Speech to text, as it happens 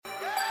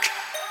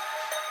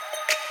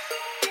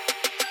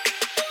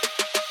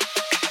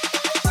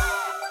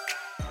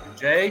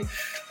Jay,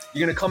 you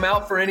going to come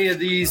out for any of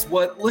these?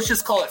 Let's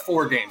just call it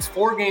 4 games.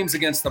 4 games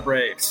against the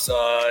Braves.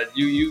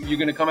 You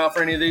going to come out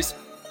for any of these?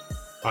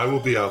 I will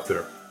be out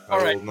there.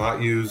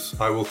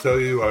 I will tell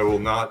you, I will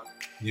not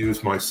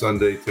use my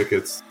Sunday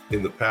tickets.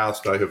 In the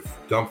past, I have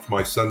dumped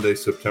my Sunday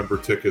September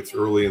tickets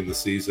early in the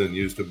season,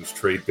 used them as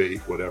trade bait,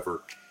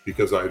 whatever,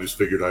 because I just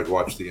figured I'd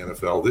watch the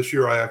NFL. This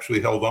year, I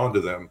actually held on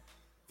to them,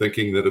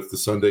 thinking that if the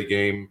Sunday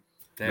game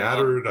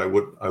mattered, I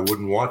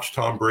wouldn't watch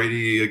Tom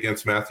Brady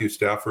against Matthew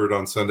Stafford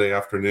on Sunday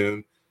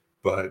afternoon.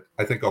 But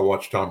I think I'll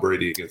watch Tom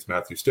Brady against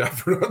Matthew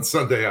Stafford on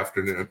Sunday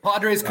afternoon.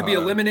 Padres could be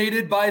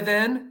eliminated by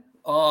then.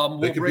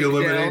 They could be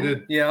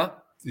eliminated. Yeah.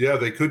 Yeah,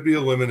 they could be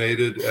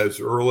eliminated as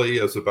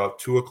early as about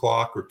 2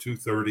 o'clock or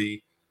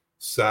 2:30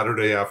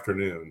 Saturday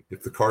afternoon.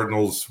 If the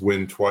Cardinals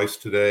win twice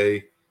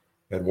today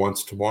and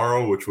once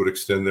tomorrow, which would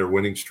extend their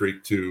winning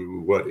streak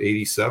to,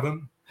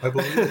 87, I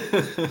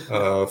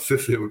believe?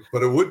 50,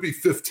 but it would be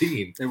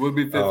 15. It would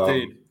be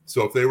 15.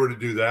 So if they were to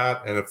do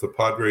that, and if the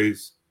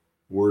Padres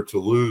were to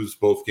lose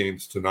both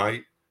games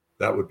tonight,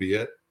 that would be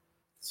it.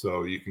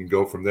 So you can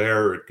go from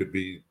there. It could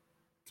be,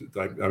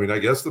 I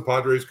guess the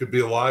Padres could be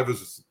alive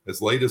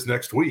as late as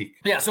next week.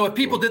 Yeah, so if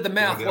people did the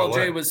math while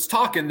Jay was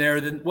talking there,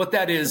 then what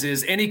that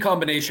is any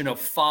combination of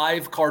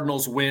 5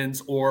 Cardinals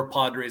wins or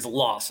Padres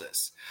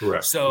losses.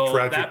 Correct. So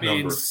that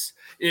means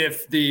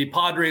if the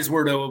Padres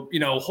were to,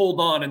 hold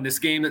on in this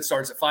game that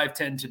starts at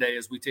 5:10 today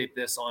as we tape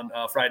this on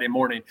Friday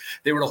morning,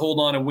 they were to hold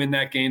on and win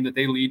that game that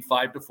they lead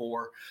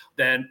 5-4,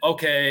 then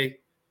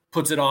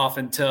puts it off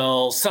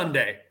until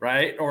Sunday,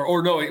 right?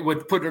 Or no, it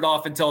would put it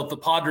off until the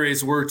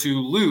Padres were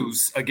to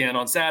lose again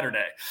on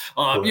Saturday.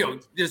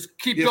 Just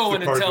keep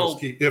going until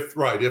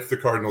if the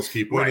Cardinals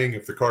keep winning,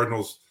 if the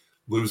Cardinals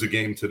lose a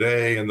game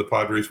today and the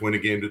Padres win a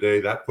game today,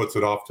 that puts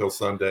it off till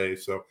Sunday.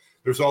 So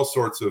there's all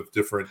sorts of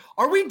different.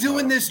 Are we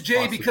doing this,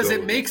 Jay, because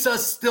it makes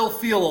us still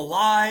feel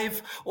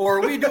alive, or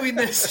are we doing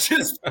this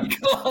just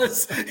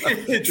because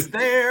it's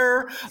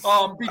there?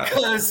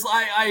 Because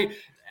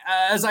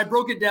as I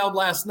broke it down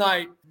last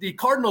night, the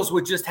Cardinals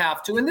would just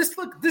have to, and this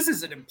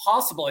isn't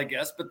impossible, I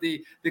guess, but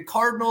the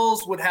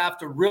Cardinals would have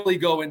to really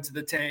go into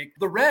the tank.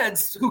 The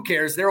Reds, who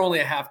cares? They're only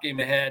a half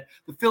game ahead.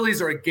 The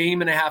Phillies are a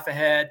game and a half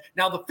ahead.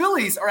 Now the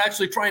Phillies are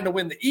actually trying to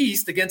win the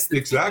East against the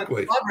team that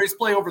the Padres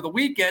play over the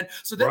weekend,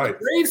 so that the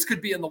Braves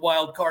could be in the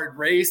wild card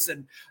race,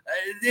 and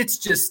it's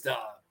just and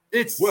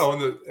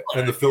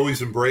the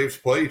Phillies and Braves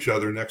play each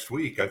other next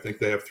week. I think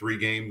they have 3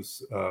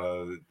 games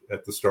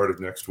at the start of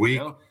next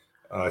week. Yeah.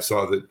 I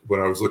saw that when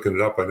I was looking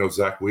it up. I know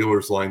Zach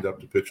Wheeler's lined up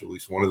to pitch at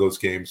least one of those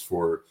games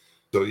for.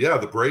 So, yeah,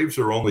 the Braves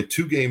are only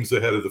 2 games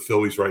ahead of the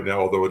Phillies right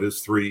now, although it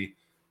is 3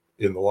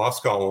 in the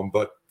loss column.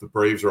 But the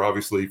Braves are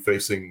obviously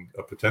facing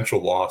a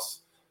potential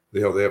loss.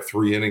 They have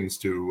 3 innings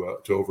to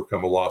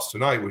overcome a loss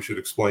tonight. We should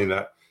explain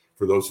that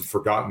for those who've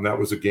forgotten. That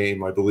was a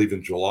game, I believe,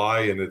 in July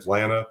in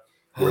Atlanta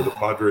where the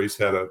Padres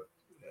had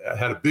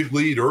a big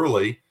lead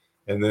early,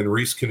 and then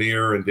Reese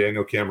Kinnear and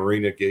Daniel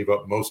Camarena gave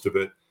up most of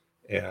it.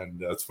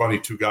 And it's funny,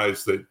 2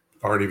 guys that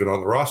aren't even on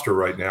the roster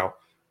right now.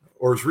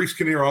 Or is Reese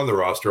Kinnear on the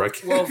roster? I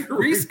can't remember.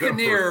 Reese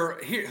Kinnear,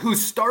 who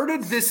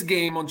started this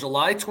game on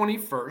July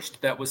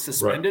 21st, that was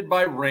suspended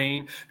by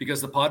rain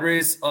because the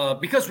Padres,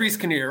 because Reese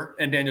Kinnear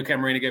and Daniel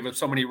Camarena gave up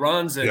so many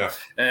runs, and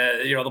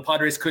the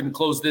Padres couldn't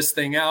close this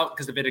thing out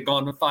because if it had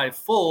gone to 5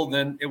 full,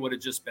 then it would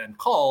have just been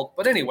called.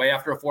 But anyway,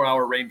 after a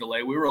 4-hour rain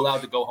delay, we were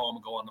allowed to go home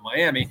and go on to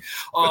Miami.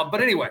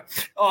 But anyway,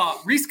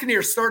 Reese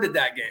Kinnear started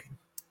that game.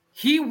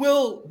 He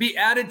will be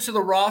added to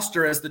the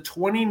roster as the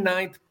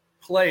 29th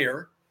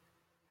player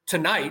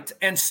tonight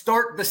and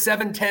start the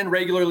 7:10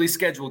 regularly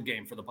scheduled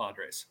game for the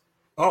Padres.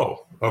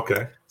 Oh,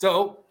 okay.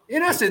 So,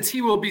 in essence,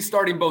 he will be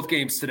starting both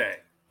games today.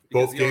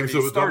 Both games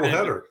of a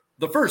doubleheader.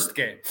 The first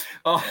game.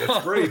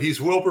 That's great. He's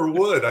Wilbur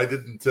Wood. I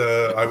didn't.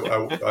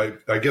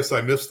 I guess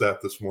I missed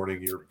that this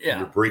morning.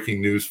 You're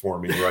breaking news for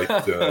me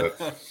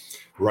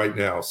right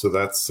now. So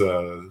that's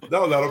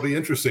that'll be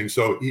interesting.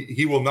 So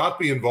he will not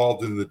be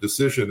involved in the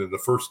decision in the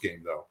first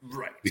game, though,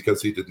 right?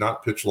 Because he did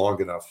not pitch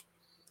long enough.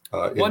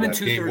 1 and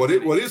 2 game.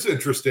 What is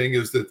interesting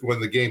is that when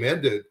the game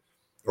ended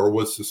or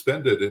was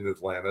suspended in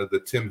Atlanta,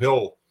 that Tim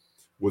Hill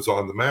was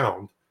on the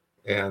mound,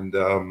 and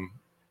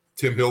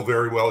Tim Hill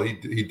very well.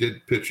 He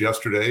did pitch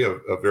yesterday,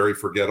 a very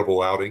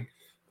forgettable outing,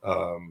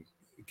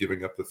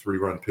 giving up the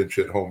 3-run pinch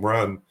hit home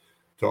run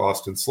to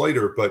Austin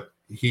Slater, but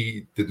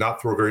he did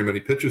not throw very many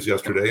pitches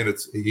yesterday, and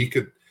he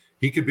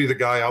could be the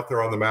guy out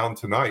there on the mound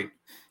tonight,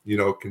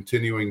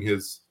 continuing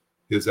his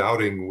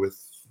outing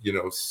with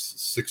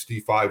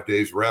 65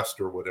 days rest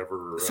or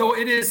whatever. So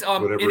it is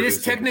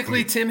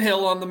technically Tim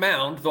Hill on the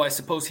mound, though I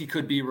suppose he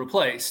could be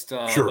replaced.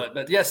 Sure.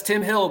 But yes,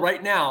 Tim Hill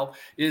right now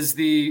is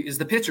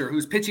the pitcher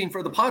who's pitching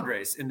for the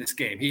Padres in this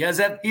game. He has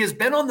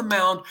been on the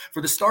mound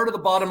for the start of the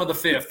bottom of the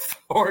 5th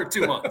for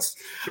 2 months.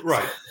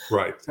 Right.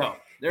 So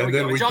there we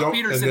go. Jock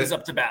Peterson is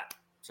up to bat.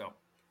 So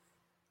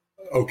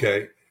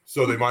okay,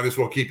 so they might as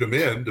well keep him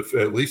in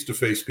at least to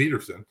face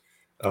Peterson.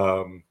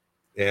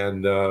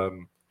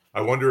 I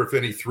wonder if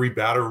any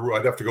 3-batter rule.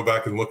 I'd have to go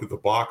back and look at the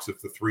box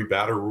if the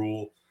 3-batter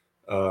rule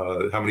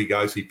how many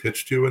guys he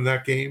pitched to in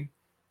that game.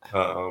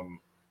 Darn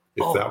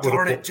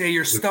it, Jay,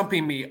 you're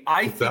stumping me.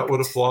 If that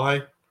would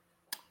apply,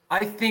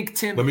 I think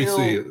Tim Hill.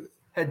 Let me see.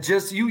 Had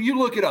just you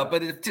look it up,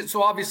 but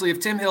so obviously if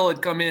Tim Hill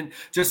had come in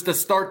just to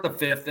start the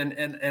fifth,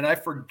 and I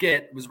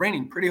forget, it was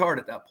raining pretty hard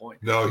at that point.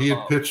 No, he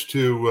had pitched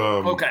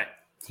to.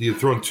 He had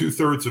thrown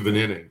 2/3 of an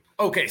inning.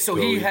 Okay, so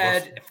he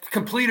had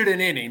completed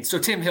an inning, so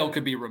Tim Hill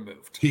could be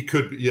removed. He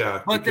could,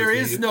 yeah. But there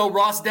is no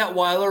Ross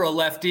Detweiler, a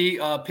lefty,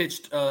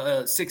 pitched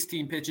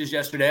 16 pitches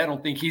yesterday. I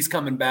don't think he's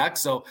coming back,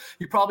 so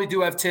you probably do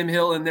have Tim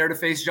Hill in there to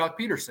face Jock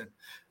Peterson.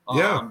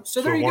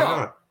 So there you go.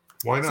 Not?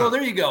 Why not? So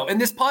there you go. And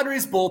this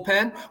Padres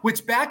bullpen,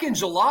 which back in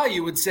July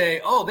you would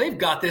say, oh, they've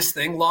got this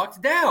thing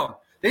locked down.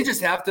 They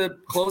just have to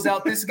close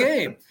out this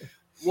game.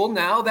 Well,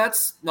 now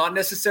that's not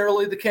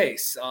necessarily the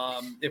case.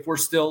 If we're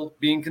still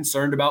being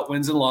concerned about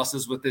wins and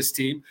losses with this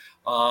team,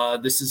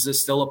 this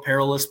is still a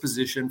perilous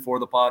position for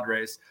the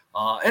Padres.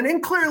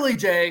 And clearly,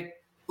 Jay,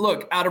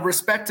 look, out of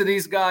respect to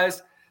these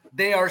guys,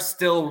 they are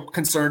still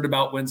concerned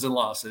about wins and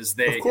losses.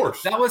 Of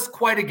course. That was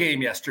quite a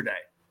game yesterday.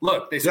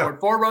 Look, they scored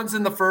 4 runs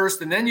in the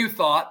first, and then you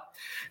thought,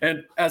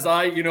 and as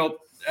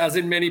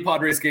in many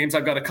Padres games,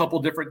 I've got a couple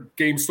different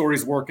game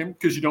stories working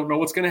because you don't know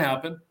what's going to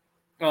happen.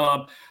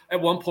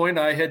 At one point,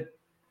 I had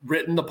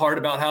written the part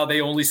about how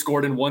they only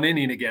scored in 1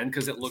 inning again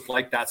because it looked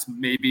like that's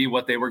maybe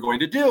what they were going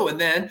to do.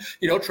 And then,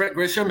 Trent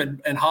Grisham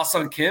and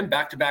Ha-Seong Kim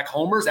back-to-back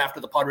homers after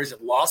the Padres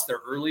had lost their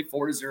early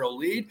 4-0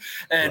 lead.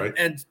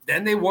 And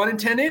then they won in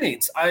 10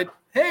 innings.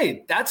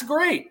 Hey, that's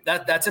great.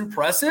 That's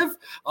impressive.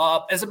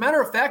 As a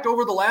matter of fact,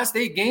 over the last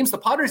 8 games, the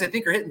Padres, I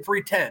think, are hitting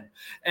 .310,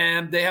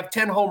 and they have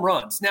 10 home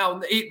runs. Now,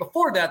 in the 8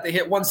 before that, they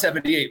hit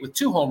 178 with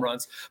 2 home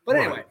runs. But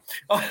anyway.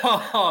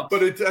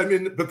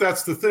 But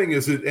that's the thing,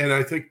 is it? And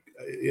I think,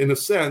 in a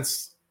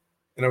sense,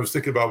 and I was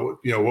thinking about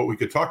what we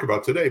could talk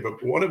about today,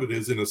 but one of it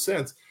is, in a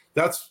sense,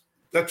 that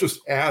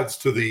just adds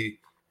to the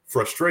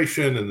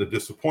frustration and the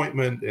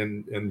disappointment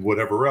and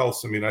whatever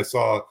else. I mean, I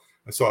saw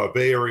a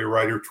Bay Area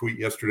writer tweet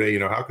yesterday,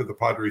 how could the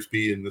Padres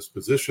be in this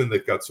position?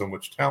 They've got so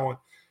much talent.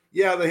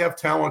 Yeah, they have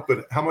talent,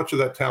 but how much of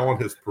that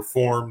talent has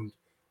performed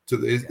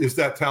is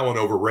that talent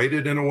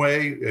overrated in a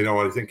way?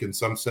 I think in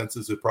some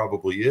senses it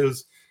probably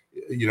is.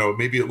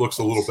 Maybe it looks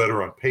a little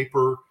better on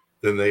paper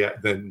than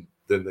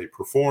they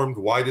performed.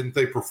 Why didn't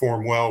they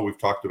perform well? We've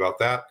talked about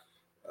that,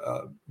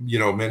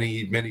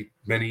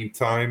 many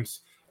times.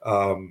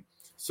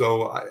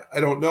 So I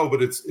don't know,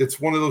 but it's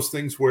one of those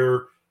things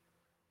where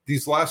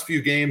these last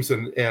few games,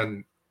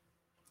 and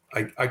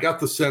I got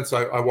the sense,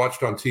 I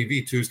watched on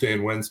TV Tuesday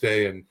and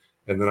Wednesday, and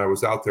then I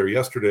was out there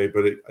yesterday,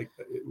 but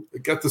I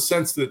got the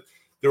sense that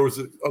there was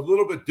a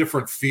little bit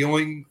different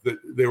feeling, that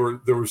there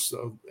was,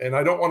 and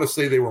I don't want to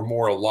say they were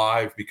more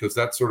alive, because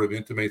that sort of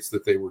intimates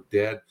that they were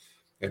dead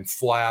and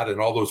flat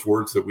and all those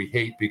words that we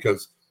hate,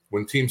 because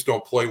when teams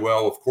don't play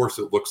well, of course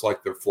it looks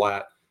like they're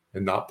flat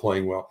and not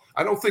playing well.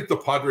 I don't think the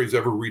Padres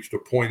ever reached a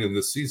point in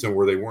this season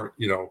where they weren't,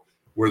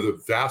 where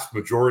the vast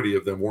majority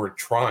of them weren't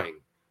trying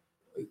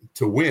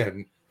to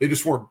win. They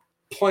just weren't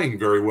playing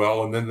very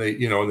well, and then they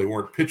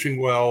weren't pitching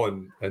well,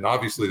 and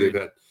obviously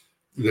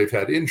they've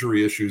had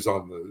injury issues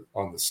on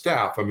the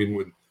staff. I mean,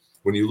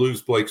 when you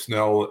lose Blake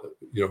Snell,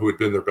 who had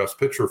been their best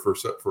pitcher for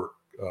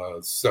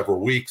several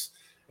weeks,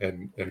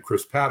 and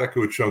Chris Paddock,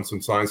 who had shown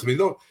some signs. I mean,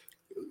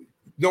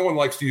 no one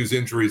likes to use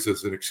injuries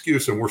as an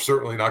excuse, and we're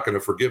certainly not going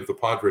to forgive the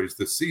Padres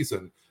this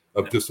season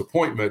of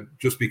disappointment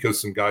just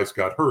because some guys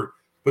got hurt.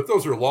 But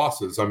those are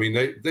losses. I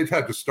mean, they've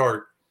had to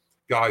start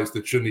guys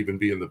that shouldn't even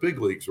be in the big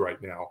leagues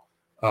right now,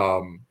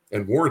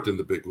 and weren't in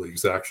the big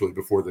leagues actually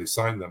before they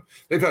signed them.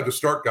 They've had to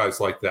start guys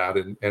like that,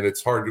 and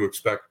it's hard to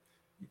expect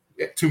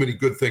too many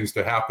good things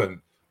to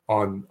happen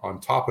on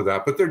top of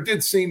that. But there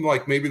did seem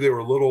like maybe they were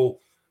a little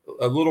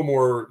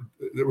more.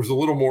 There was a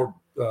little more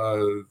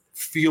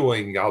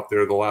feeling out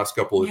there the last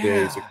couple of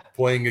days,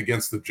 playing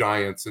against the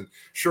Giants. And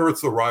sure,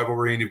 it's the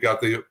rivalry, and you've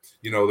got there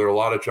are a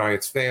lot of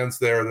Giants fans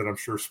there that I'm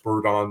sure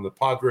spurred on the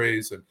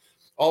Padres and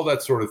all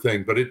that sort of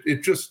thing. But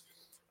it just,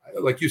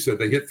 like you said,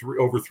 they hit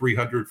over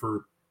 300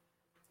 for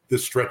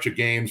this stretch of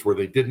games where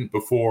they didn't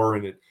before,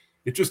 and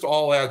it just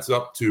all adds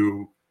up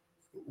to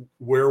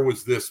where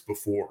was this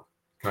before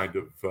kind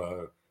of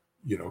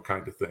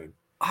thing.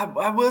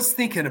 I was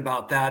thinking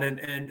about that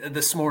and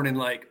this morning,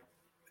 like,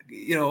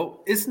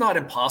 it's not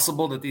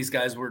impossible that these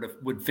guys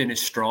would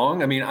finish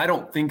strong. I mean, I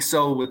don't think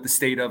so with the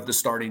state of the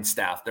starting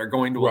staff. They're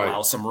going to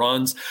allow some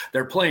runs.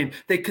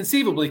 They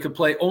conceivably could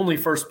play only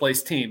first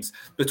place teams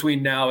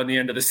between now and the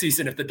end of the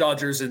season if the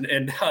Dodgers and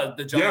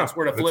the Giants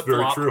were to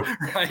flip-flop,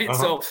 right? Uh-huh.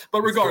 So,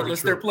 but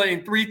regardless, they're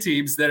playing 3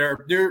 teams that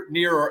are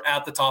near or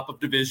at the top of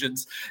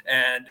divisions,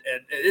 and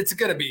it's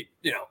going to be,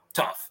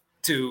 tough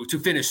to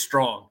finish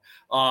strong.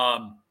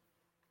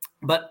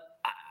 But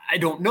I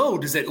don't know.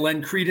 Does it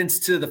lend credence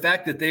to the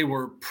fact that they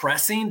were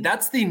pressing?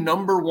 That's the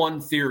number one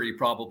theory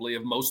probably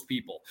of most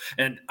people.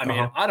 And I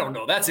mean, I don't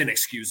know. That's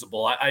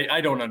inexcusable.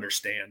 I don't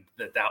understand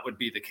that would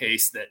be the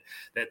case, that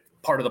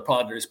part of the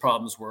Padres'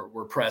 problems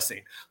were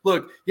pressing.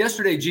 Look,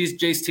 yesterday, Jace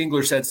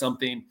Tingler said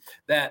something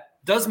that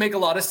does make a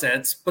lot of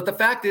sense. But the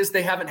fact is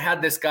they haven't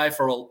had this guy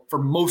for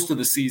most of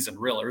the season,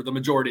 really, or the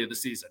majority of the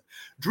season.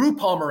 Drew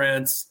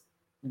Pomeranz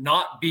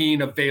not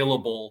being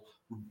available,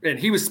 and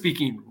he was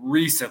speaking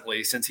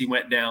recently since he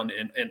went down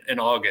in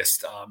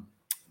August,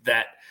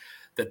 that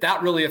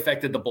really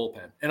affected the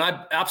bullpen. And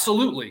I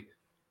absolutely,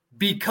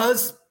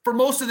 because for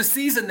most of the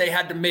season they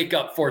had to make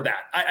up for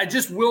that. I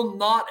just will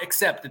not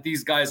accept that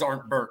these guys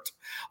aren't burnt.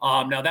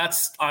 Now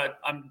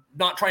I'm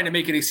not trying to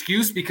make an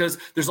excuse, because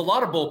there's a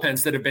lot of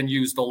bullpens that have been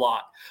used a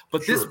lot,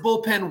 but This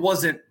bullpen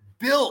wasn't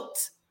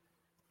built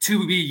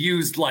to be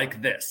used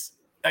like this.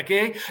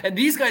 Okay. And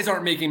these guys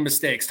aren't making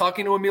mistakes.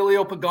 Talking to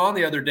Emilio Pagan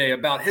the other day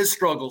about his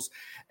struggles.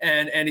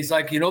 And he's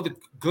like, the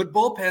good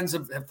bullpens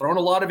have thrown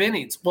a lot of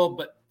innings. Well,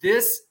 but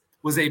this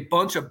was a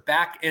bunch of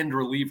back end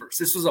relievers.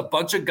 This was a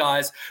bunch of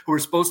guys who were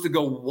supposed to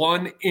go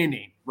one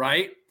inning,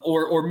 right?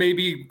 Or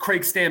maybe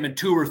Craig Stammen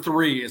 2 or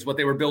 3 is what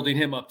they were building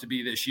him up to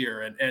be this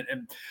year.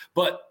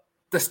 But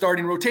the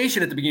starting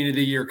rotation at the beginning of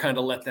the year kind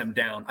of let them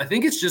down. I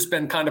think it's just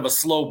been kind of a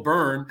slow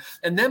burn.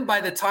 And then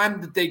by the time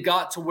that they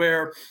got to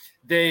where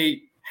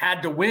they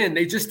had to win,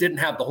 they just didn't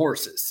have the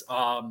horses.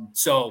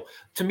 So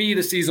to me,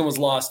 the season was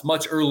lost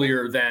much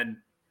earlier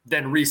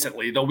than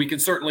recently, though we can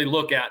certainly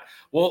look at,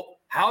 well,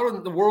 how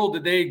in the world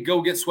did they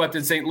go get swept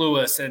in St.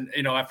 Louis? And,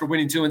 after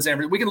winning 2 in San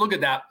Francisco, we can look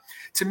at that.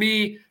 To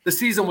me, the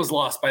season was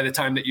lost by the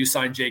time that you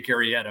signed Jake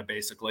Arrieta,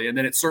 basically. And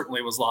then it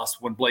certainly was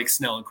lost when Blake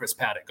Snell and Chris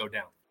Paddock go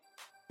down.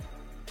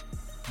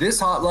 This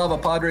Hot Lava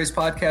Padres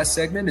podcast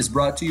segment is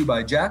brought to you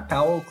by Jack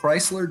Powell,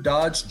 Chrysler,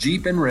 Dodge,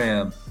 Jeep, and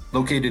Ram.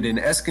 Located in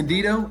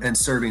Escondido and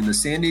serving the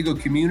San Diego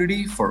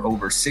community for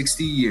over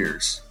 60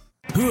 years.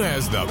 Who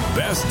has the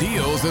best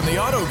deals in the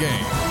auto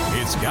game?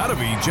 It's got to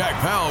be Jack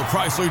Powell,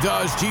 Chrysler,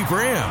 Dodge, Jeep,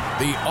 Ram,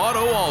 the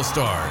Auto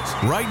All-Stars.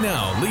 Right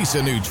now, lease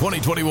a new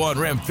 2021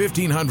 Ram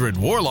 1500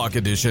 Warlock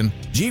Edition,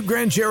 Jeep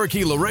Grand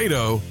Cherokee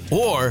Laredo,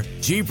 or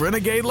Jeep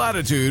Renegade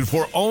Latitude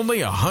for only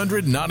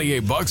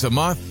 $198 a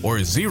month, or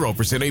 0%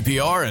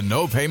 APR and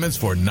no payments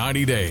for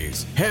 90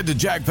 days. Head to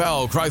Jack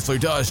Powell, Chrysler,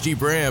 Dodge,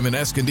 Jeep, Ram in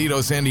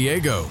Escondido, San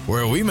Diego,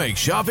 where we make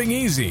shopping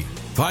easy.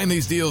 Find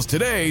these deals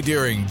today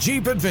during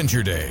Jeep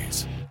Adventure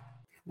Days.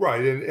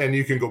 Right. And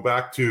you can go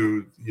back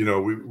to,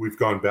 we've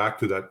gone back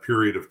to that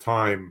period of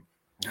time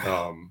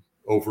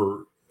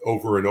over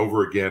and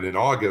over again in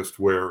August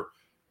where,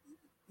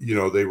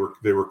 they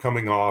were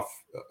coming off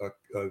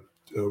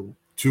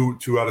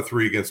two out of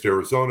 3 against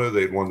Arizona.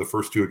 They'd won the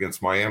first 2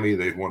 against Miami.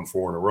 They'd won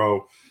 4 in a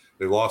row.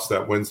 They lost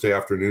that Wednesday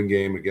afternoon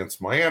game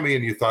against Miami.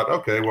 And you thought,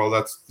 okay, well,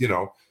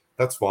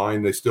 that's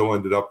fine. They still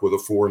ended up with a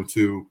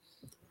 4-2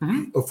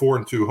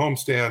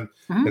 homestand,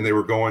 and they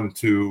were going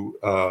to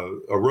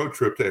a road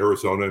trip to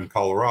Arizona and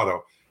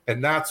Colorado.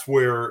 And that's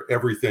where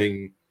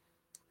everything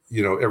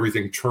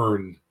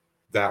turned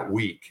that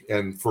week.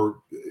 And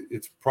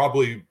it's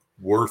probably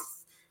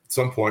worth at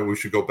some point we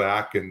should go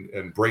back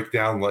and break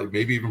down, like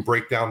maybe even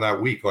break down that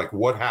week, like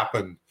what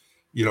happened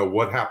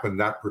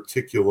that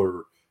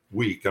particular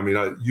week. I mean,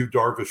 Yu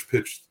Darvish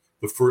pitched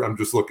the first, I'm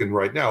just looking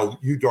right now,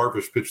 Yu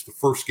Darvish pitched the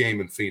first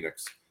game in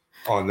Phoenix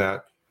on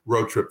that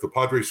road trip. The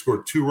Padres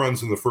scored 2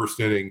 runs in the first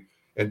inning,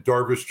 and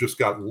Darvish just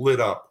got lit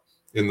up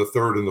in the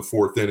 3rd and the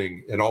 4th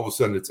inning, and all of a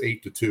sudden it's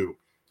 8-2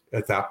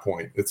 at that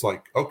point. It's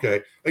like,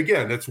 okay,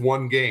 again, it's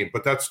one game,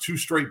 but that's 2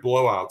 straight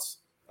blowouts.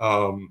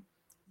 2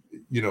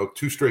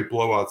 straight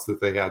blowouts that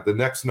they had. The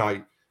next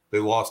night they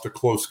lost a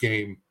close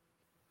game.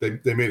 They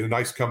made a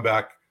nice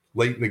comeback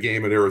late in the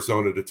game at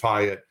Arizona to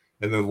tie it,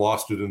 and then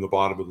lost it in the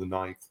bottom of the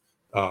 9th.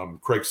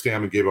 Craig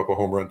Stammen gave up a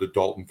home run to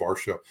Dalton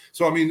Varsho.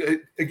 So, I mean,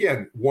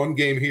 again, one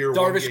game here.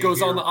 Darvish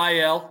goes on the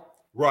IL.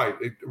 Right,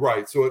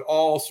 right. So it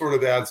all sort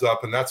of adds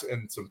up,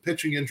 and some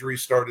pitching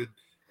injuries started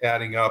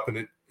adding up, and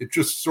it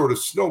just sort of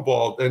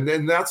snowballed. And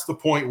then that's the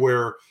point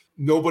where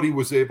nobody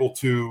was able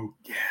to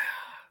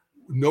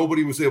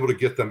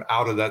get them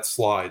out of that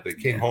slide. They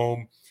came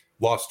home,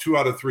 lost 2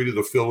 out of 3 to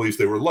the Phillies.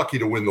 They were lucky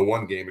to win the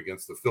one game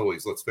against the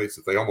Phillies. Let's face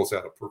it, they almost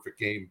had a perfect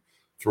game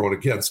thrown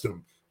against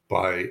them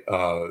by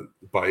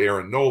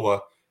Aaron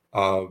Nola.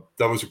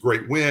 That was a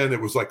great win. It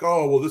was like,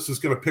 oh, well, this is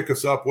going to pick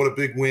us up. What a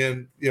big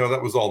win.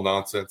 That was all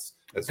nonsense.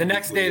 The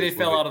next day they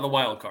fell out of the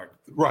wild card.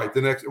 Right.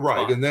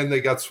 And then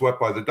they got swept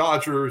by the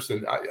Dodgers.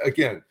 And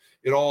again,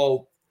 it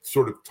all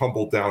sort of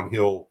tumbled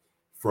downhill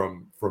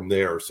from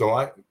there. So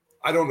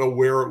I don't know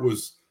where it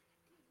was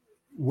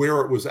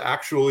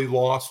actually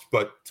lost,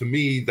 but to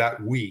me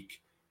that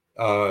week,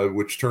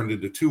 which turned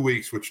into 2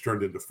 weeks, which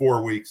turned into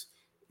 4 weeks,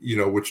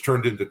 which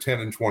turned into 10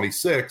 and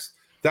 26,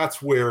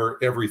 that's where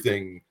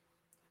everything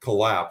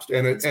collapsed.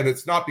 And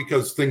it's not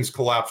because things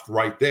collapsed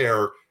right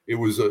there. It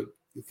was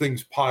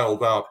things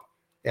piled up,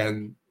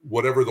 and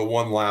whatever the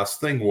one last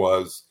thing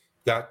was,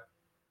 that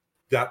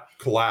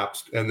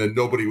collapsed, and then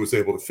nobody was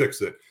able to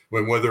fix it.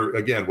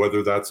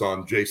 whether that's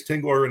on Jace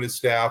Tingler and his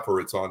staff, or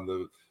it's on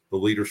the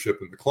leadership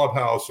in the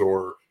clubhouse,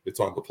 or it's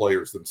on the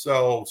players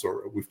themselves,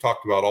 or we've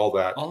talked about all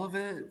that. All of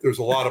it. There's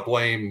a lot of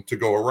blame to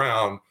go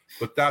around,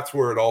 but that's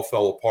where it all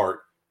fell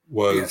apart,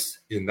 was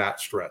in that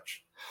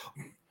stretch.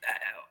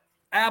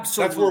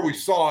 Absolutely. That's where we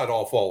saw it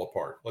all fall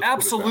apart.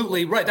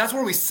 Absolutely right. That's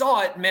where we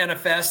saw it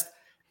manifest.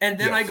 And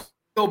then I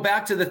go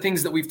back to the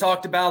things that we've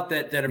talked about,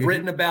 that have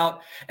written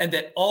about, and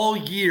that all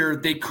year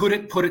they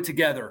couldn't put it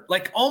together.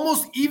 Like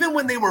almost even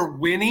when they were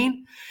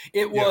winning,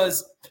 it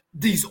was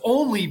these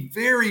only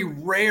very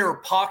rare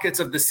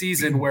pockets of the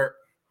season where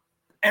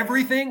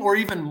everything or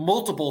even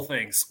multiple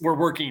things were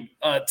working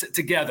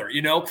together.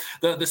 You know,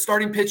 the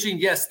starting pitching,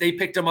 yes, they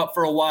picked them up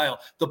for a while.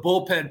 The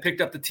bullpen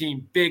picked up the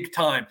team big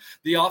time.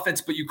 The offense,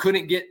 but you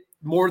couldn't get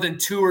more than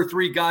 2 or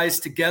 3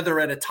 guys together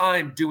at a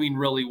time doing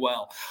really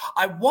well.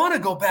 I want to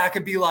go back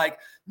and be like,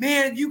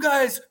 man, you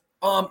guys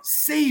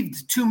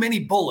saved too many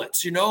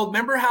bullets. You know,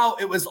 remember how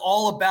it was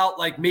all about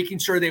like making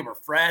sure they were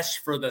fresh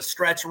for the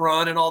stretch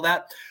run and all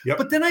that. Yep.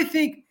 But then I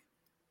think,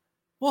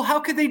 well,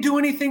 how could they do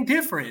anything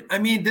different? I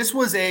mean, this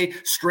was a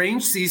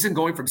strange season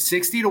going from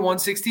 60 to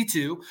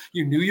 162.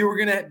 You knew you were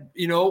going to,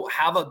 you know,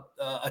 have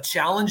a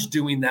challenge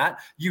doing that.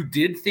 You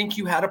did think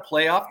you had a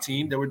playoff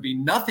team. There would be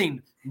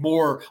nothing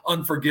more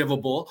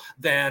unforgivable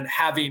than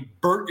having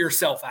burnt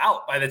yourself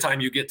out by the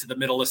time you get to the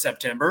middle of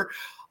September.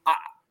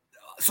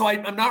 So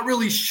I'm not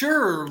really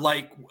sure,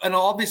 like, and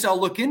obviously I'll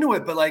look into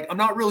it, but like, I'm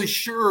not really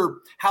sure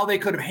how they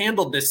could have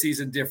handled this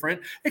season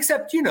different,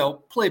 except, you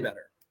know, play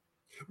better.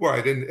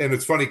 Right. And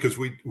it's funny because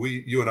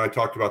you and I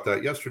talked about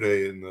that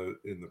yesterday in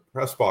the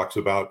press box,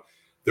 about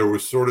there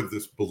was sort of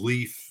this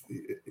belief,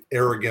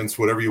 arrogance,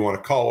 whatever you want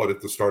to call it,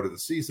 at the start of the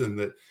season,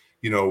 that,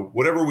 you know,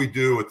 whatever we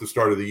do at the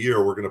start of the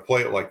year, we're going to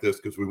play it like this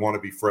because we want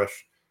to be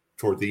fresh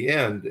toward the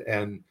end.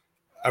 And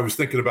I was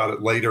thinking about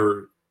it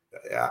later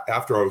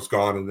after I was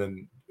gone, and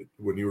then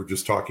when you were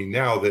just talking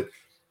now, that,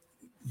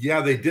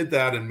 yeah, they did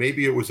that, and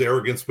maybe it was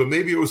arrogance, but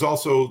maybe it was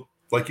also,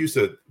 like you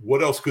said,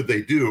 what else could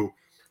they do?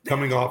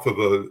 Coming off of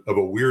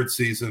a weird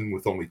season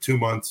with only 2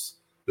 months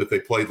that they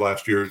played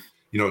last year,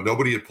 you know,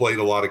 nobody had played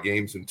a lot of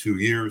games in 2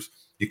 years.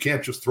 You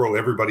can't just throw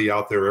everybody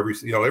out there.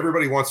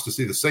 Everybody wants to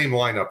see the same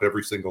lineup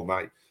every single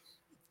night.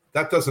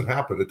 That doesn't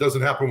happen. It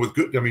doesn't happen with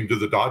good. I mean, do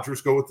the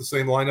Dodgers go with the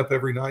same lineup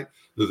every night?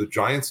 Do the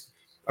Giants?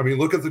 I mean,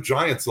 look at the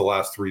Giants the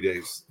last 3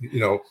 days. You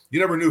know, I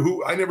never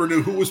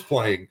knew who was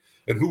playing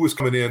and who was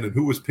coming in and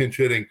who was pinch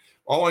hitting.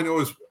 All I know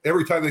is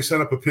every time they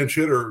sent up a pinch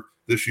hitter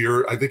this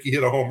year, I think he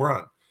hit a home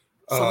run.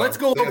 So let's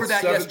go over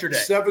that yesterday.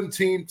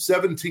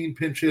 17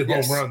 pinch hit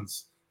home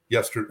runs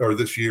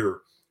this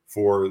year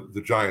for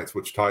the Giants,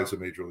 which ties a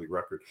major league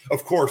record.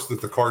 Of course, that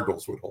the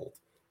Cardinals would hold.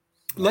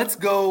 Let's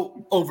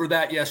go over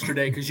that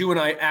yesterday, because you and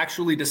I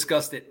actually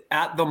discussed it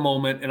at the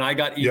moment, and I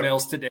got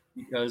emails today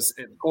because,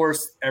 of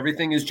course,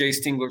 everything is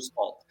Jace Tingler's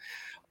fault.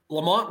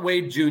 LaMonte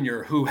Wade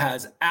Jr., who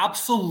has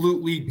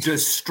absolutely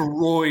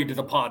destroyed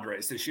the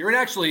Padres this year. It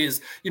actually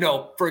is, you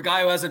know, for a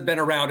guy who hasn't been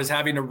around, is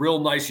having a real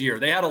nice year.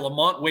 They had a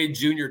LaMonte Wade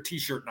Jr.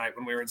 t-shirt night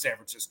when we were in San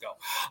Francisco.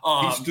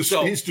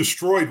 He's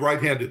destroyed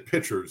right-handed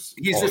pitchers.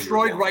 He's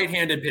destroyed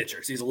right-handed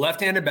pitchers. He's a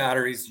left-handed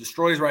batter. He's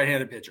destroys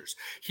right-handed pitchers.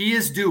 He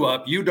is due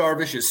up. Yu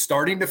Darvish is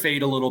starting to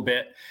fade a little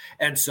bit.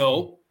 And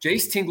so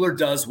Jace Tingler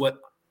does what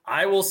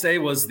I will say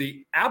was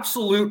the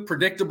absolute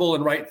predictable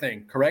and right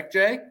thing. Correct,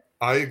 Jay?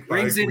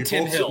 Brings in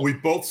Tim Hill. We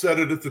both said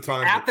it at the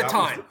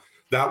time.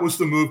 That was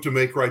the move to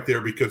make right there,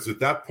 because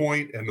at that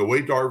point, and the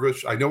way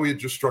Darvish, I know he had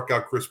just struck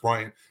out Chris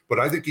Bryant, but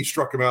I think he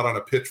struck him out on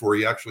a pitch where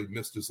he actually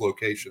missed his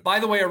location. By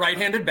the way, a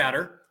right-handed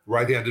batter.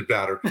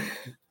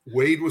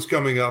 Wade was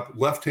coming up,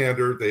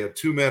 left-hander. They had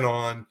 2 men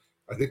on.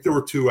 I think there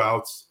were 2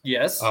 outs.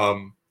 Yes.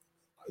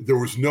 There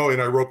was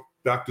and I wrote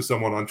back to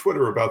someone on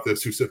Twitter about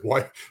this who said,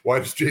 why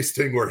does Jace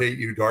Tingler hate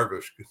Yu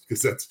Darvish?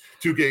 Because that's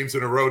 2 games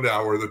in a row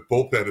now where the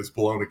bullpen has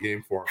blown a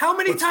game for him. How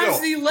many times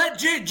did he let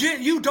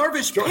Yu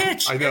Darvish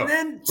pitch, and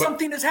then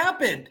something has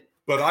happened?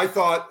 But I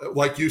thought,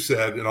 like you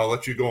said, and I'll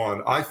let you go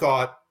on, I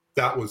thought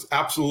that was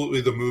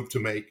absolutely the move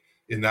to make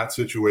in that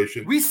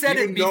situation. We said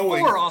it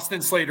before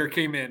Austin Slater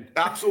came in.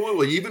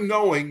 Absolutely. Even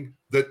knowing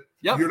that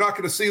you're not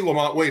going to see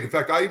LaMonte Wade. In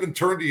fact, I even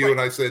turned to you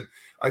and I said,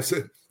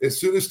 as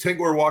soon as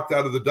Tingler walked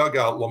out of the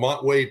dugout,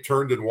 LaMonte Wade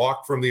turned and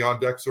walked from the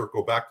on-deck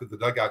circle back to the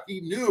dugout.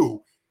 He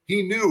knew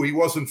he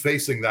wasn't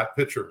facing that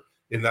pitcher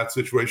in that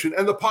situation,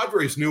 and the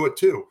Padres knew it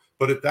too.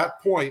 But at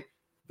that point,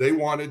 they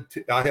wanted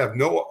I have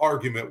no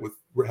argument with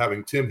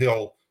having Tim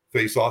Hill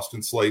face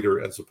Austin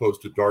Slater as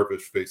opposed to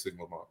Darvish facing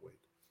LaMonte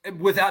Wade.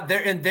 Without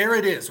there, and there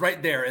it is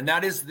right there. And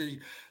that is the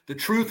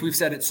truth. We've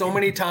said it so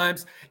many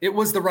times. It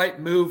was the right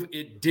move.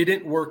 It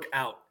didn't work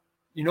out.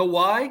 You know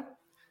why?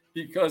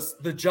 Because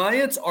the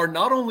Giants are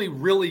not only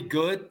really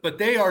good, but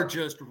they are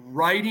just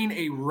riding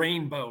a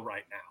rainbow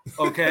right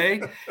now, okay?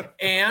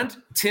 And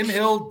Tim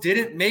Hill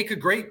didn't make a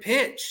great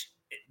pitch.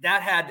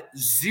 That had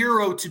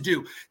zero to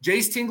do.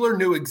 Jace Tingler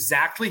knew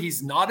exactly.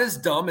 He's not as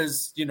dumb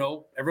as,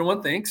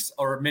 everyone thinks,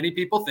 or many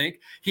people think.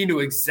 He knew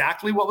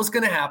exactly what was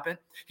going to happen.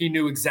 He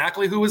knew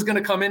exactly who was going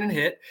to come in and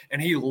hit,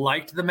 and he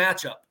liked the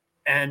matchup.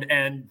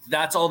 And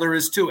that's all there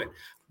is to it.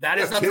 That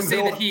is not to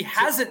say that he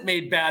hasn't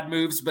made bad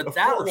moves, but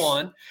that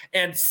one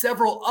and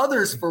several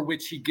others for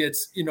which he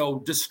gets,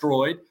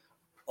 destroyed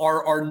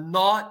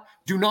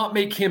do not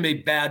make him a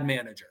bad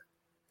manager.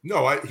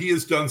 No, he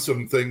has done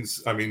some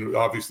things. I mean,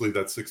 obviously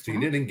that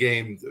 16-inning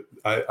game,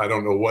 I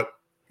don't know what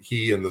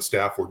he and the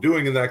staff were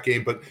doing in that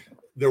game, but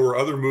there were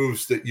other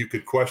moves that you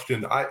could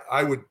question.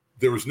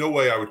 There was no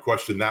way I would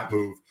question that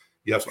move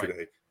yesterday.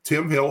 Right.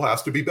 Tim Hill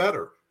has to be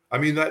better. I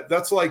mean,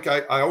 that's like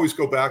I always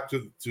go back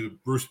to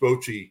Bruce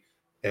Bochy,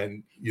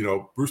 and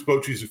Bruce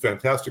Bochy's a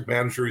fantastic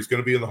manager. He's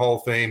going to be in the Hall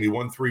of Fame. He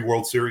won 3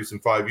 World Series in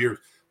 5 years.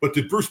 But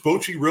did Bruce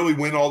Bochy really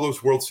win all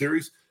those World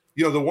Series?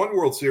 The one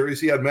World Series,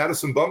 he had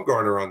Madison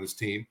Bumgarner on his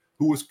team,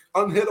 who was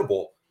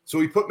unhittable. So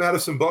he put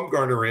Madison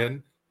Bumgarner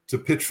in to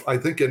pitch, I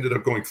think ended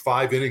up going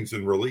 5 innings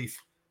in relief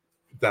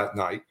that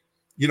night.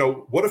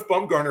 What if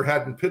Bumgarner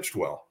hadn't pitched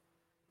well?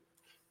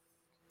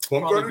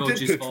 Bumgarner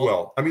did pitch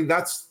well. I mean,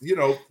 that's,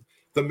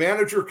 the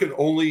manager can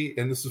only,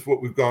 and this is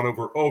what we've gone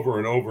over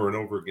and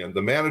over again,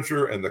 the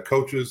manager and the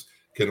coaches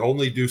can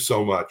only do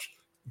so much.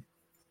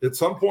 At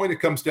some point,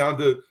 it comes down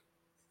to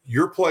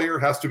your player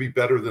has to be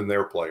better than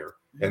their player.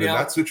 And in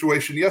that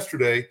situation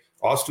yesterday,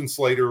 Austin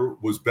Slater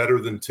was better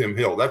than Tim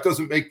Hill. That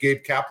doesn't make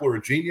Gabe Kapler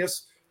a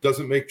genius,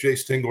 doesn't make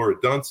Jace Tingler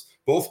a dunce.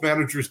 Both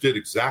managers did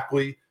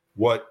exactly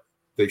what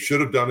they should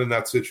have done in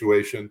that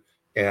situation.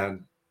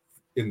 And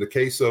in the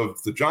case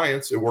of the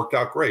Giants, it worked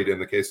out great. In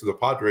the case of the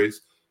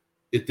Padres,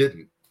 it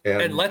didn't.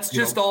 And let's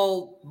just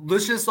all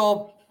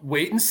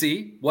wait and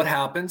see what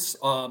happens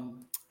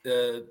in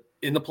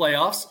the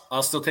playoffs.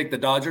 I'll still take the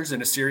Dodgers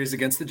in a series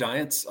against the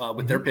Giants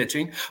with their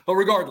pitching. But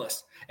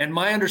regardless, and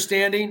my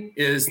understanding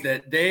is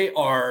that they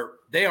are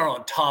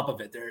on top of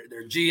it.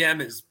 Their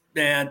GM is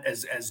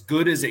as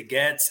good as it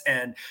gets,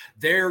 and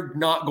they're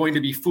not going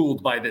to be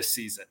fooled by this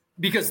season,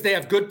 because they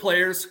have good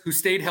players who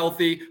stayed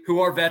healthy, who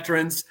are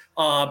veterans,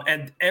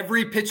 and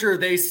every pitcher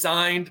they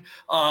signed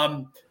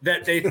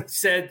that they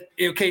said,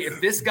 okay,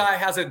 if this guy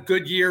has a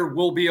good year,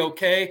 we'll be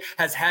okay,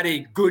 has had a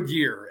good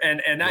year.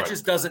 And that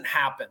just doesn't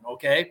happen,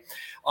 okay?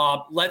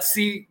 Let's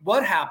see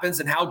what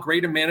happens and how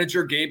great a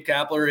manager Gabe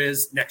Kapler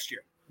is next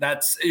year.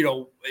 That's,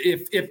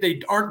 if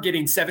they aren't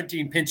getting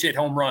 17 pinch hit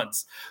home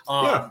runs.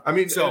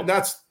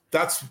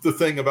 That's the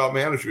thing about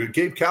manager.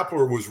 Gabe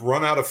Kapler was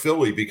run out of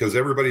Philly because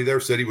everybody there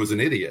said he was an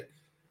idiot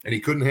and he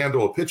couldn't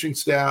handle a pitching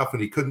staff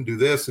and he couldn't do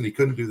this and he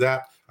couldn't do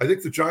that. I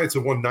think the Giants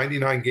have won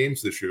 99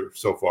 games this year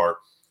so far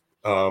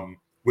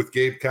with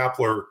Gabe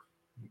Kapler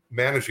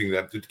managing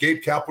them. Did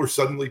Gabe Kapler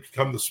suddenly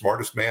become the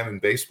smartest man in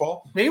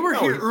baseball? They were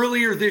here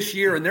earlier this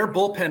year and their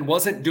bullpen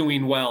wasn't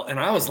doing well. And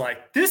I was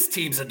like, this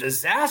team's a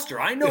disaster.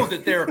 I know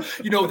that they're,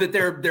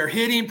 they're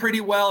hitting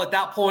pretty well at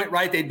that point,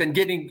 right? They'd been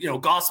getting,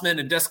 Gossman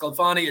and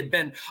DeSclafani had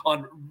been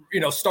on,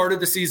 started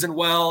the season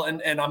well.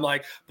 And I'm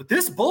like, but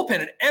this bullpen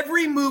and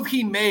every move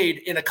he made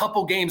in a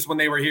couple games when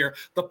they were here,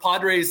 the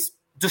Padres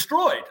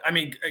destroyed. I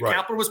mean, right.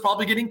 Kapler was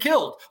probably getting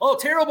killed. Oh,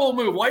 terrible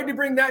move. Why did you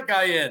bring that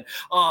guy in?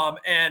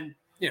 And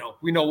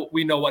we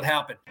know what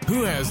happened.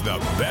 Who has the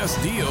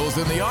best deals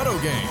in the auto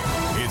game?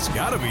 It's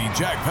got to be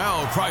Jack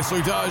Powell,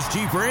 Chrysler Dodge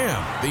Jeep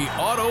Ram, the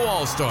Auto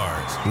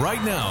All-Stars.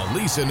 Right now,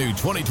 lease a new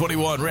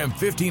 2021 Ram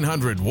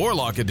 1500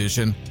 Warlock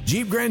Edition,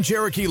 Jeep Grand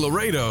Cherokee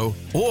Laredo,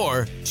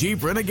 or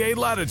Jeep Renegade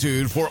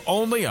Latitude for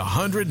only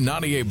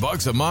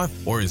 $198 a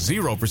month or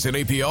 0%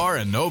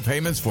 APR and no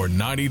payments for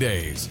 90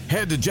 days.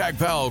 Head to Jack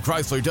Powell,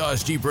 Chrysler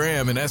Dodge Jeep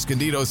Ram in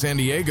Escondido, San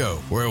Diego,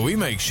 where we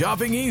make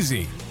shopping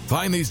easy.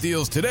 Find these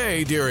deals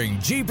today during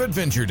Jeep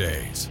Adventure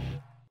Days.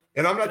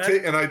 And I'm not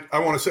I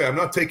want to say I'm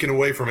not taking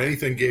away from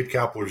anything Gabe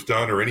Kapler's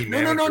done or any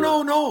manager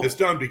no. has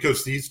done,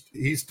 because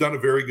he's done a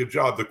very good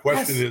job. The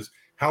question is,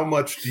 how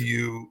much do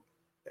you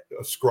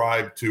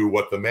ascribe to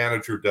what the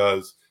manager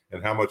does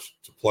and how much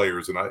to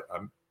players? And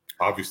I'm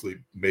obviously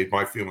made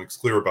my feelings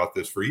clear about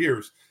this for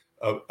years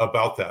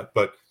about that.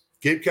 But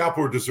Gabe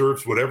Kapler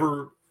deserves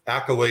whatever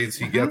accolades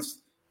he gets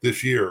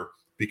this year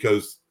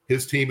because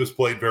his team has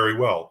played very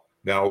well.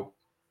 Now,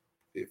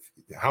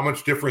 how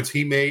much difference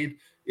he made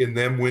in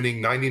them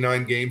winning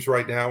 99 games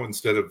right now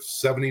instead of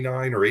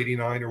 79 or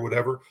 89 or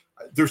whatever,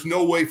 there's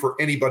no way for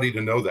anybody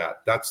to know that.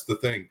 That's the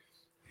thing.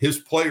 His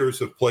players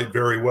have played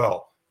very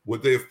well.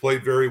 Would they have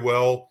played very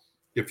well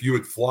if you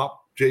had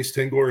flopped Jace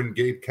Tingler and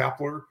Gabe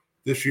Kapler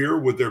this year?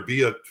 Would there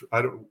be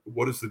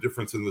what is the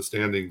difference in the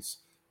standings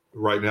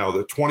right now?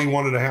 The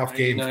 21 and a half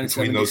games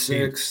between those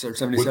teams. Or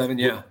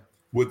 77,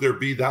 Would there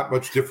be that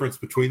much difference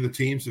between the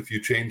teams if you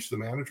change the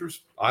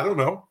managers? I don't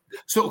know.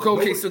 So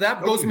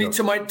that goes me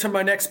to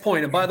my next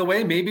point. And by the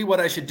way, maybe what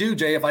I should do,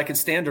 Jay, if I could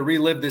stand to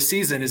relive this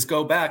season, is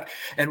go back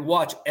and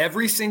watch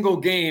every single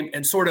game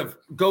and sort of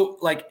go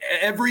like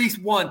every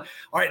one.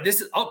 All right,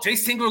 Jace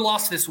Tingler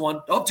lost this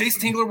one. Oh, Jace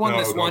Tingler won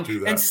this one.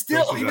 And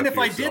still, even if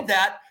I did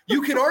that,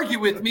 you could argue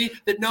with me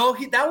that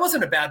that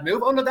wasn't a bad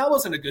move. Oh no, that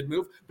wasn't a good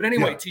move. But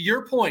anyway, to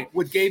your point,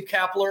 would Gabe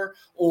Kapler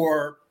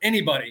or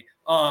anybody,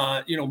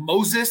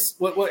 Moses,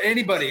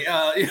 anybody,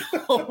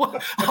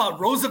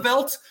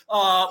 Roosevelt,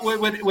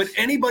 would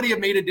anybody have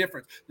made a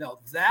difference? Now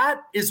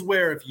that is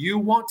where, if you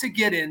want to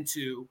get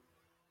into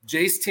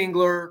Jace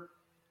Tingler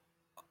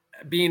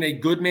being a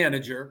good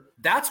manager,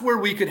 that's where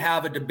we could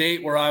have a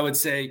debate where I would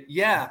say,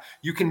 yeah,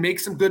 you can make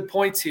some good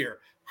points here.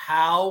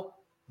 How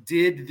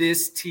did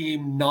this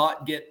team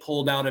not get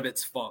pulled out of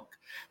its funk?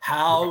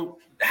 How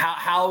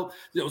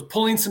it was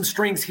pulling some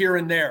strings here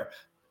and there.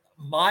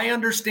 My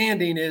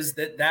understanding is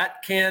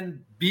that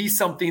can be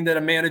something that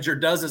a manager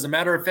does. As a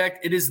matter of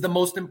fact, it is the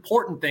most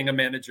important thing a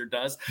manager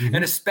does. Mm-hmm.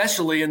 And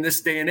especially in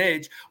this day and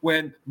age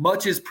when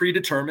much is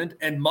predetermined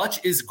and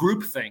much is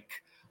groupthink.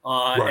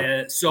 Right.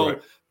 And so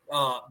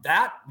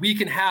that we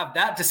can have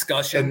that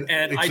discussion.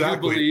 And exactly. I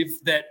do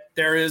believe that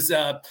there is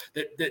that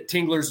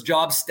Tingler's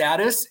job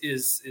status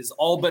is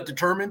all but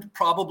determined,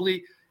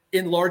 probably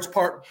in large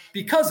part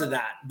because of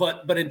that.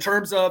 But in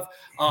terms of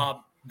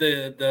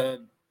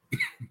the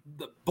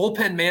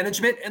bullpen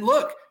management, and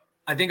look,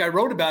 I think I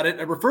wrote about it.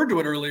 I referred to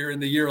it earlier in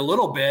the year a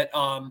little bit.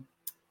 Relievers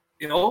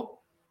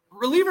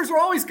are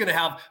always going to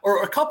have,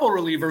 or a couple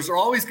relievers are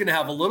always going to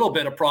have a little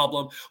bit of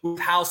problem with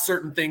how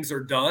certain things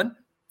are done.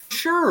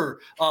 Sure,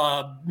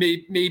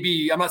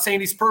 maybe I'm not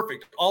saying he's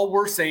perfect. All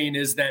we're saying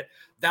is that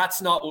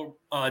that's not what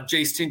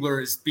Jace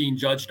Tingler is being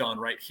judged on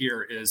right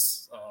here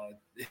is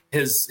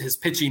his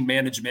pitching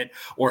management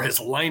or his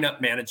lineup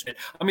management.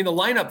 I mean, the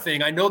lineup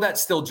thing, I know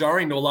that's still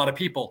jarring to a lot of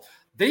people.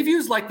 They've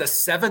used like the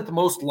 7th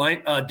most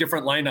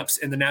different lineups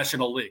in the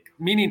National League.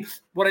 Meaning,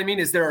 what I mean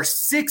is there are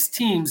 6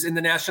 teams in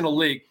the National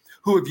League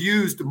who have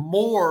used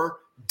more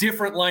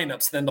different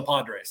lineups than the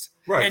Padres.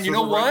 Right. And you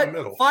know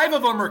what? 5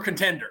 of them are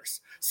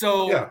contenders.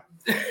 So yeah,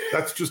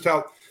 that's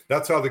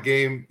how the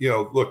game,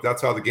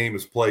 that's how the game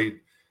is played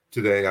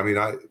today. I mean,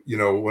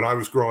 when I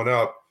was growing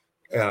up,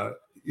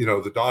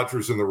 the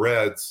Dodgers and the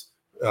Reds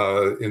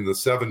in the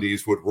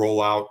 70s would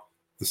roll out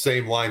the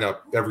same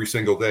lineup every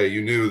single day.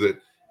 You knew that,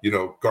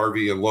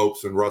 Garvey and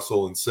Lopes and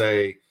Russell and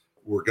Say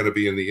were going to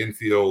be in the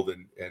infield.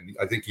 And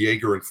I think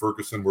Yeager and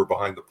Ferguson were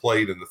behind the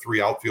plate, and the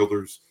 3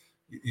 outfilders,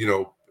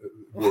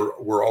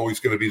 were always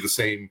going to be the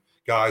same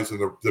guys. And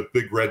the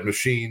big red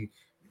machine,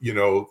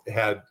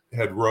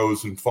 had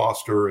Rose and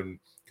Foster and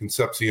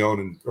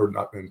Concepcion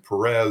and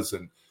Perez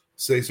and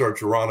Cesar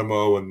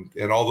Geronimo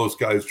and all those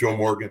guys, Joe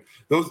Morgan.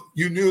 Those,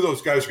 you knew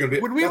those guys were going to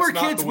be. When we were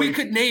kids, we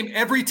could name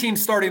every team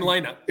starting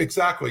lineup.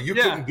 Exactly. You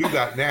couldn't do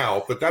that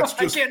now, but that's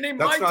just. I can't name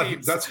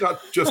teams. That's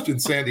not just in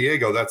San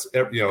Diego. That's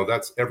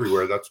that's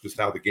everywhere. That's just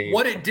how the game.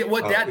 What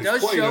that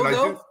does show,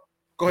 though.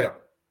 Go ahead.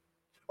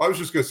 Yeah. I was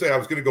just going to say, I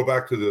was going to go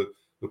back to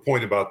the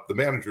point about the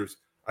managers.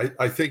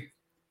 I think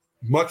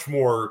much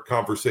more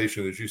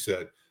conversation, as you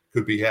said,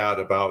 could be had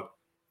about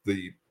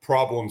the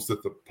problems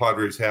that the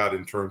Padres had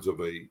in terms of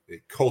a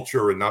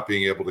culture and not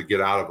being able to get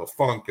out of a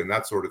funk and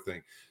that sort of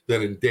thing,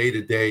 than in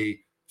day-to-day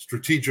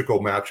strategical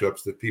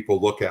matchups that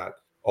people look at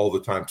all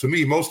the time. To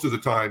me, most of the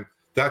time,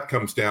 that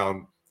comes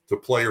down to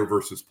player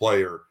versus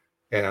player,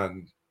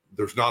 and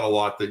there's not a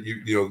lot that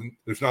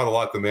there's not a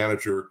lot the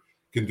manager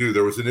can do.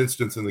 There was an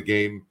instance in the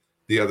game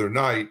the other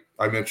night,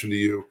 I mentioned to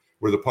you,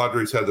 where the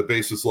Padres had the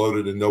bases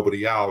loaded and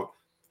nobody out.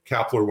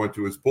 Kapler went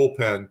to his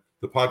bullpen.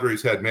 The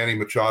Padres had Manny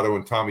Machado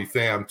and Tommy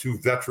Pham, 2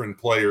 veteran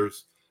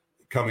players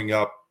coming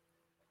up.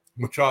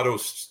 Machado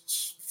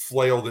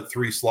flailed at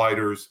 3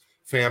 sliders.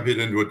 Pham hit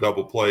into a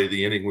double play.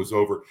 The inning was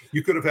over.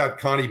 You could have had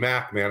Connie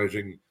Mack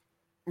managing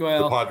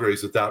the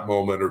Padres at that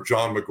moment, or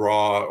John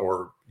McGraw,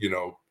 or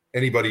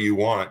anybody you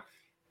want,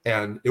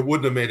 and it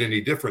wouldn't have made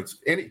any difference.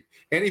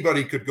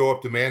 Anybody could go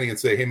up to Manny and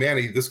say, "Hey,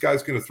 Manny, this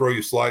guy's going to throw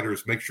you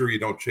sliders. Make sure you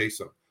don't chase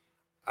him."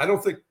 I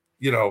don't think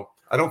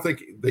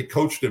they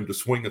coached him to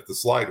swing at the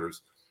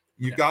sliders.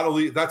 You got to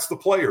leave. That's the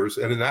players.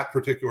 And in that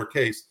particular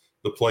case,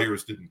 the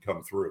players didn't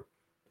come through.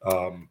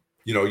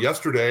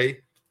 Yesterday,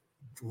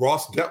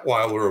 Ross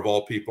Detweiler, of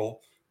all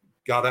people,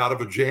 got out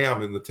of a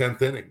jam in the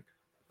 10th inning.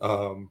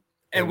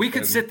 And we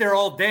could sit there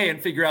all day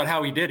and figure out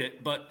how he did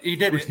it, but he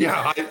did it.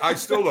 Yeah, I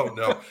still don't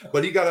know.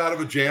 But he got out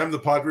of a jam. The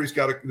Padres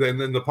and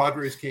then the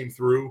Padres came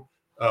through,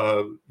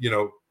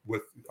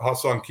 with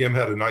Ha-Seong Kim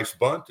had a nice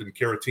bunt, and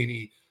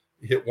Caratini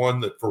hit one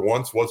that for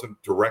once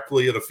wasn't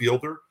directly at a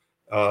fielder.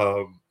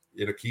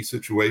 In a key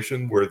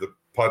situation where the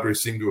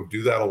Padres seem to have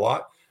do that a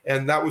lot,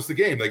 and that was the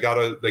game. They got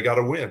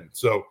to win.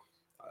 So,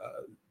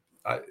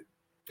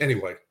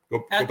 anyway,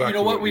 go back. You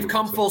know what? We've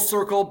come full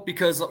circle,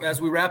 because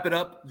as we wrap it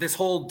up, this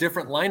whole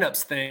different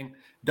lineups thing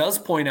does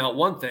point out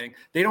one thing: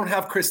 they don't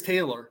have Chris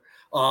Taylor.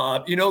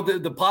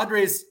 The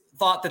Padres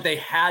thought that they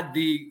had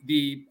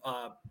the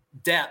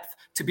depth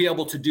to be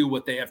able to do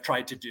what they have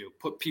tried to do,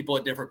 put people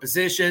at different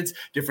positions,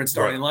 different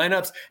starting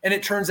lineups. And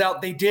it turns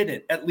out they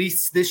didn't, at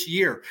least this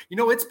year.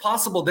 It's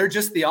possible they're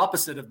just the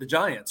opposite of the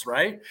Giants,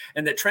 right?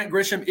 And that Trent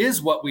Grisham is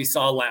what we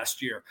saw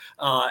last year.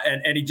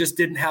 And he just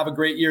didn't have a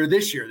great year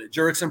this year. That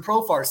Jurickson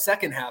Profar's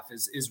second half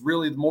is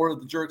really more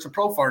of the Jurickson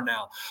Profar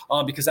now,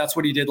 because that's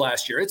what he did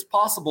last year. It's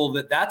possible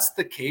that that's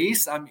the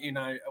case.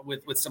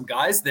 With some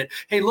guys that,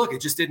 hey, look, it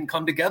just didn't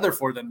come together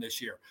for them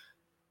this year.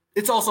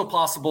 It's also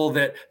possible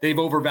that they've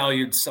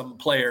overvalued some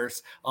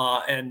players,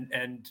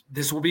 and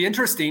this will be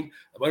interesting.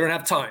 We don't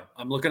have time.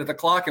 I'm looking at the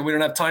clock, and we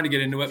don't have time to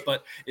get into it,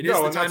 but it is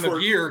the time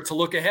of year to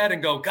look ahead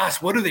and go,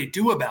 gosh, what do they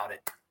do about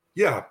it?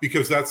 Yeah,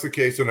 because that's the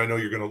case, and I know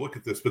you're going to look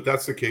at this, but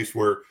that's the case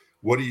where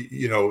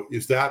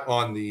is that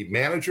on the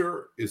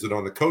manager? Is it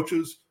on the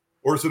coaches?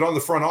 Or is it on the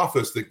front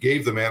office that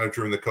gave the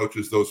manager and the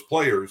coaches those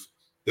players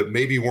that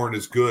maybe weren't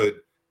as good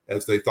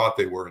as they thought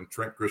they were? And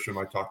Trent Grisham,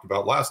 I talked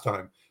about last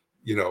time,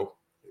 you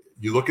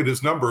look at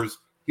his numbers,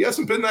 he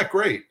hasn't been that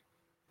great.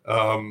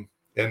 And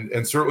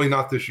certainly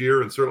not this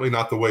year, and certainly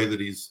not the way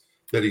that he's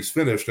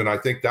finished. And I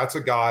think that's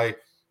a guy,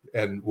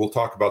 and we'll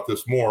talk about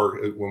this more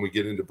when we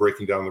get into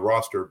breaking down the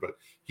roster, but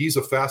he's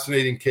a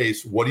fascinating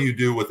case. What do you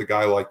do with a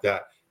guy like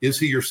that? Is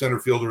he your center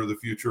fielder of the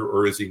future,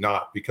 or is he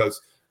not?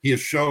 Because he has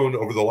shown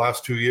over the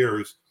last 2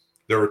 years,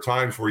 there are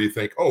times where you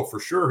think, oh, for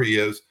sure he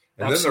is.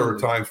 And Absolutely. Then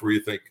there are times where you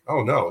think,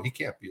 oh no, he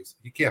can't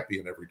be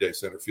an everyday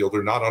center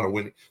fielder, not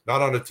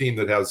on a team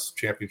that has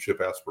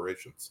championship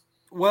aspirations.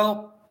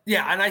 Well,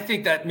 yeah, and I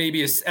think that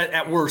maybe is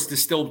at worst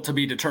is still to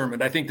be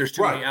determined. I think there's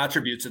too many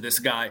attributes of this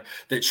guy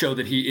that show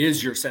that he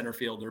is your center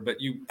fielder.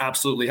 But you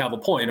absolutely have a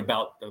point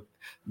about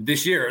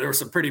this year. There was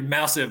some pretty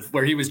massive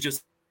where he was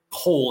just a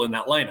hole in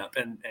that lineup,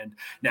 and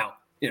now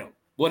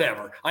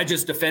whatever. I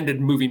just defended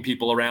moving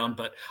people around,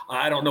 but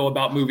I don't know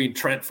about moving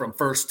Trent from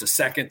first to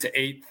second to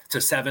eighth to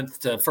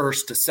seventh to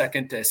first to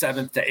second to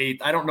seventh to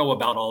eighth. I don't know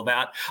about all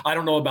that. I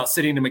don't know about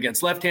sitting him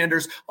against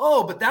left-handers.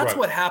 Oh, but that's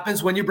what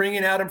happens when you bring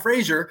in Adam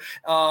Frazier.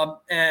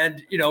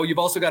 And you've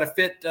also got to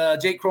fit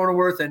Jake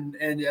Cronenworth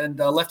and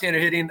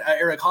left-handed hitting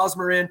Eric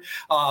Hosmer in.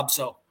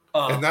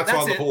 And that's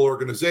on the whole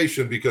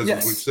organization, because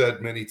as we've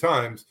said many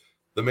times,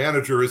 the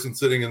manager isn't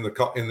sitting in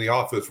the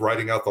office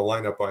writing out the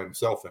lineup by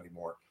himself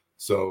anymore.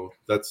 So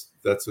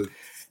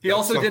he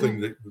also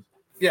didn't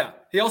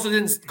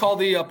call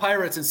the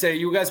Pirates and say,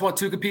 you guys want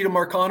Tucupita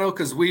Marcano?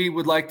 Because we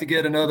would like to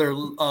get another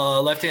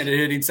left-handed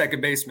hitting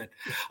second baseman.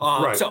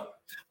 So,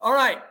 all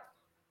right,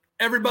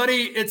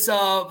 everybody, it's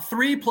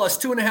 3 plus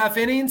 2.5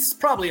 innings,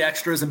 probably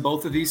extras in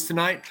both of these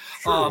tonight.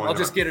 Sure, I'll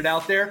just get it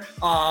out there.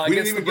 We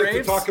didn't even get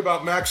to talk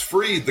about Max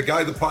Fried, the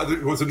guy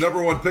that was the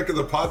number one pick of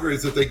the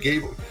Padres that they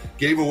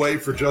gave away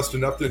for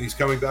Justin Upton. He's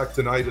coming back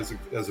tonight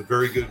as a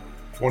very good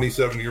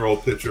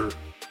 27-year-old pitcher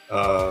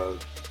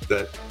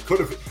that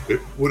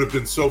it would have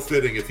been so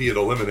fitting if he had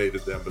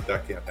eliminated them, but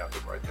that can't happen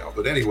right now.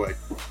 But anyway,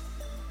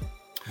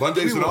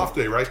 Monday's an off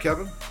day, right,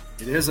 Kevin?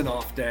 It is an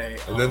off day.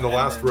 And then the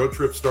last road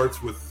trip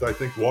starts with, I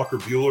think, Walker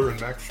Buehler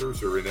and Max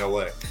Scherzer in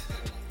L.A.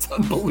 It's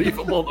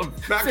unbelievable.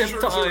 Max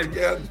Scherzer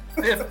again.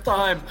 Fifth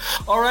time.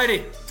 All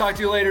righty. Talk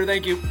to you later.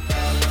 Thank you.